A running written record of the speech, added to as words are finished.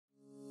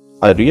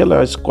I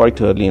realized quite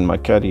early in my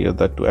career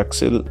that to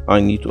excel, I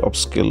need to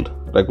upskill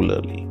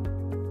regularly.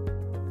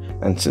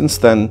 And since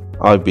then,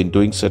 I've been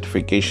doing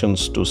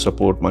certifications to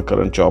support my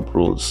current job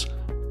roles.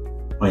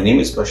 My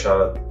name is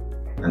Basharat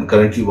and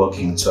currently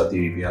working in Saudi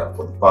Arabia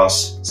for the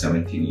past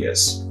 17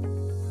 years.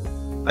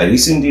 I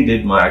recently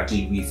did my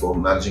ITIL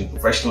Managing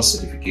Professional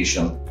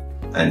certification,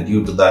 and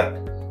due to that,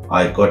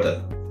 I got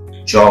a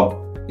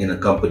job in a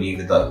company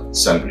with a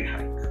salary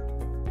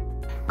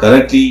hike.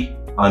 Currently,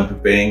 I'm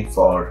preparing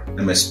for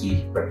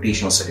MSP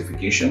Practitioner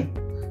certification,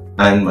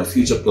 and my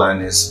future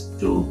plan is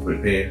to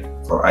prepare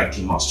for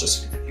ITIL Master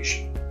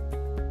certification.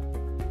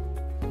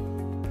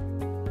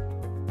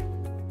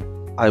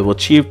 I've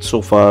achieved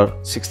so far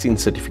 16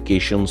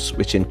 certifications,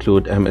 which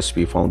include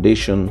MSP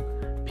Foundation,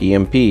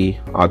 PMP,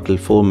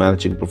 ITIL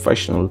Managing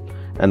Professional,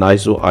 and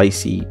ISO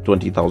IC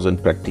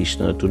 20000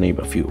 Practitioner, to name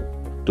a few.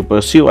 To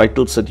pursue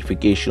ITIL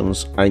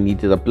certifications, I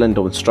needed a blend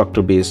of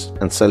instructor-based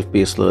and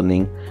self-paced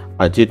learning.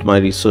 I did my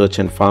research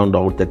and found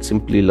out that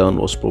Simplilearn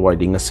was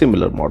providing a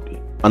similar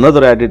model.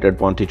 Another added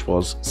advantage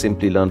was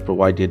Simplilearn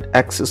provided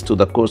access to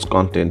the course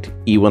content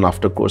even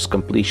after course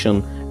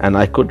completion, and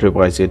I could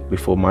revise it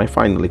before my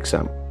final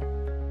exam.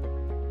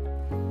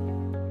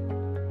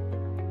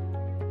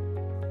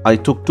 I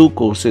took 2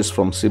 courses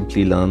from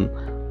Simplilearn,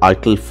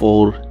 ITIL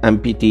 4,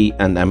 MPT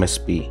and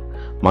MSP.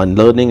 My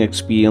learning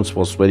experience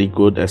was very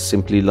good as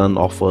Simplilearn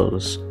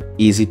offers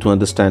easy to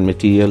understand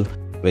material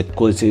with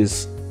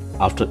quizzes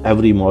after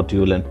every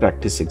module and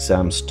practice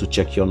exams to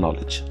check your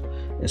knowledge.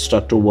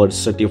 Instructor was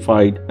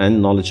certified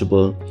and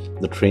knowledgeable.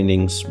 The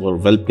trainings were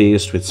well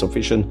paced with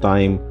sufficient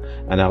time,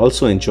 and I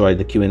also enjoyed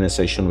the Q&A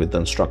session with the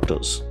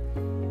instructors.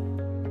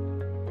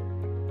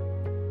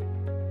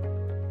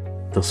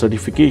 The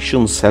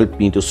certifications helped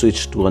me to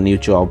switch to a new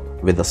job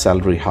with a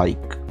salary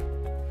hike.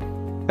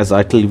 As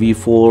ITIL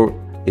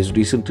V4 is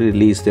recently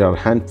released, there are a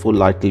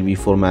handful of ITIL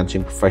V4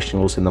 managing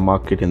professionals in the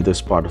market in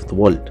this part of the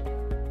world.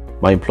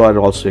 My employer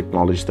also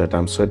acknowledged that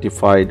I'm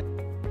certified.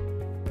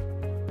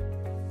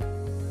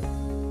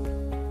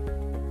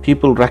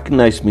 People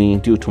recognize me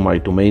due to my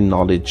domain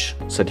knowledge,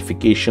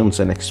 certifications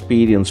and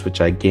experience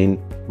which I gained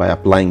by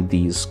applying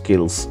these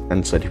skills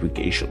and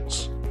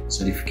certifications.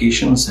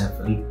 Certifications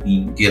have helped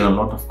me gain a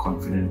lot of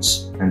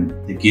confidence, and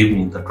they gave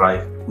me the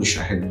drive to push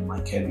ahead in my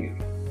career.